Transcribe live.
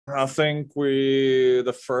I think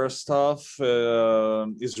the first half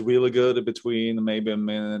is really good between maybe a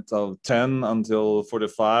minute of 10 until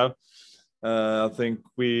 45. I think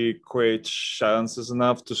we create chances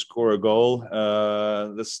enough to score a goal.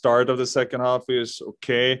 The start of the second half is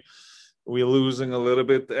okay. We're losing a little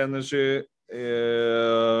bit energy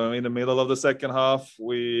in the middle of the second half.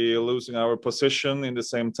 We're losing our position in the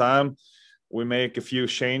same time. We make a few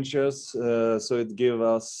changes, so it gives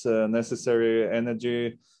us necessary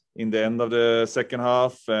energy in the end of the second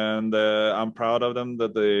half, and I'm proud of them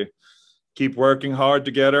that they keep working hard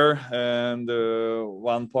together. And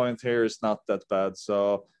 1 point here is not that bad,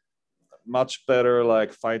 so much better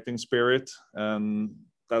like fighting spirit, and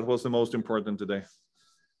that was the most important today.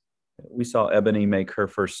 We saw Ebony make her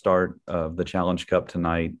first start of the Challenge Cup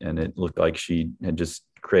tonight, and it looked like she had just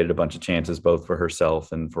created a bunch of chances both for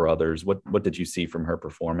herself and for others. What did you see from her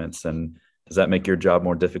performance, and does that make your job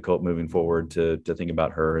more difficult moving forward to think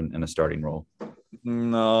about her in a starting role?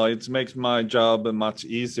 No, it makes my job much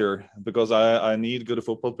easier because I need good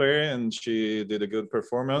football player, and she did a good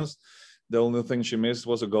performance. The only thing she missed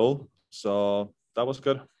was a goal, so that was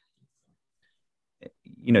good.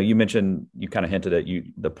 You mentioned, you kind of hinted at,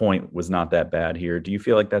 the point was not that bad here. Do you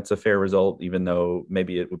feel like that's a fair result, even though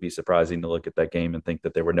maybe it would be surprising to look at that game and think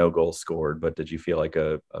that there were no goals scored, but did you feel like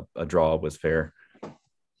a draw was fair?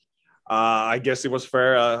 I guess it was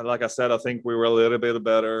fair. Like I said, I think we were a little bit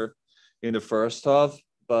better in the first half,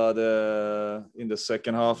 but in the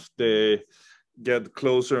second half, they get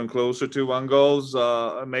closer and closer to one goals.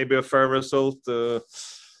 Maybe a fair result.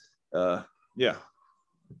 Yeah.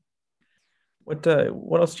 What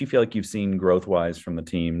else do you feel like you've seen growth wise from the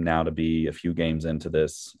team now to be a few games into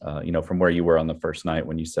this? From where you were on the first night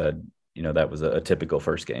when you said that was a typical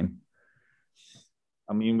first game.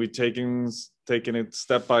 I mean, we're taking it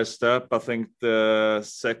step by step. I think the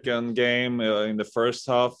second game in the first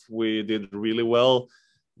half we did really well.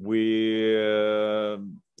 But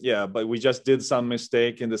we just did some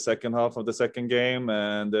mistake in the second half of the second game,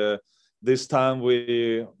 and this time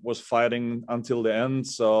we was fighting until the end.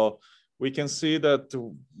 So we can see that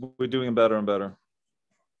we're doing better and better.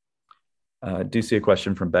 I do see a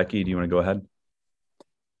question from Becky. Do you want to go ahead?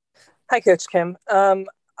 Hi, Coach Kim.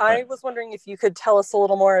 I was wondering if you could tell us a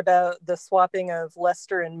little more about the swapping of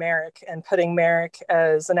Lester and Merrick and putting Merrick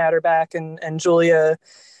as an outer back and Julia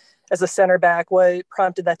as a center back. What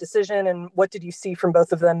prompted that decision, and what did you see from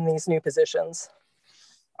both of them in these new positions?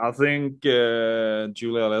 I think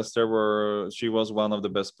Julia Lester she was one of the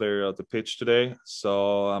best players at the pitch today,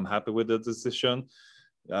 so I'm happy with the decision.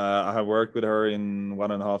 I have worked with her in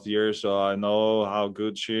 1.5 years, so I know how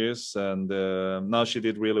good she is, and now she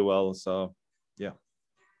did really well. So, yeah.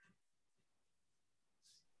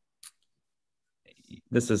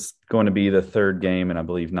 This is going to be the third game, and I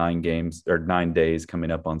believe 9 days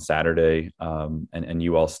coming up on Saturday. And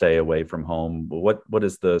you all stay away from home. What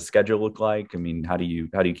does the schedule look like? I mean, how do you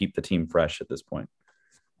keep the team fresh at this point?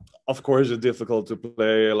 Of course, it's difficult to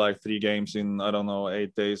play like 3 games in, I don't know,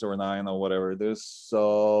 8 days or 9 or whatever it is.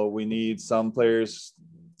 So we need some players.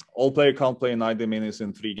 All players can't play 90 minutes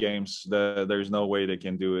in 3 games. There's no way they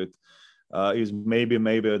can do it. Is maybe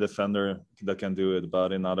a defender that can do it,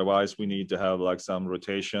 but otherwise we need to have like some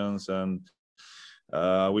rotations. And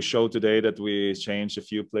we showed today that we changed a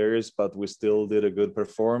few players, but we still did a good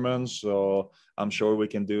performance. So I'm sure we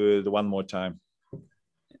can do it one more time.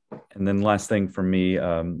 And then last thing for me,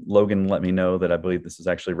 Logan let me know that I believe this is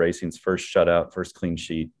actually Racing's first shutout, first clean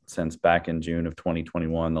sheet since back in June of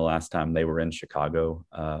 2021, the last time they were in Chicago.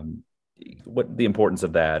 What the importance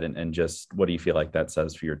of that, and just what do you feel like that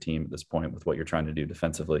says for your team at this point with what you're trying to do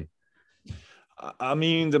defensively? I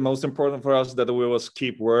mean, the most important for us that we was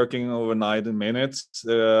keep working over 90 minutes.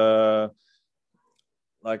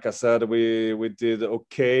 Like I said, we did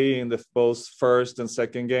okay in the both first and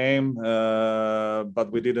second game,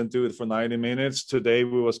 but we didn't do it for 90 minutes. Today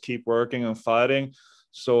we was keep working and fighting.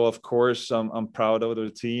 So of course I'm proud of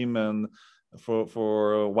the team and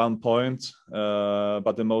for 1 point.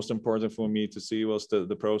 But the most important for me to see was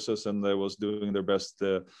the process, and they was doing their best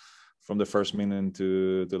from the first minute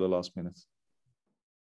to the last minute.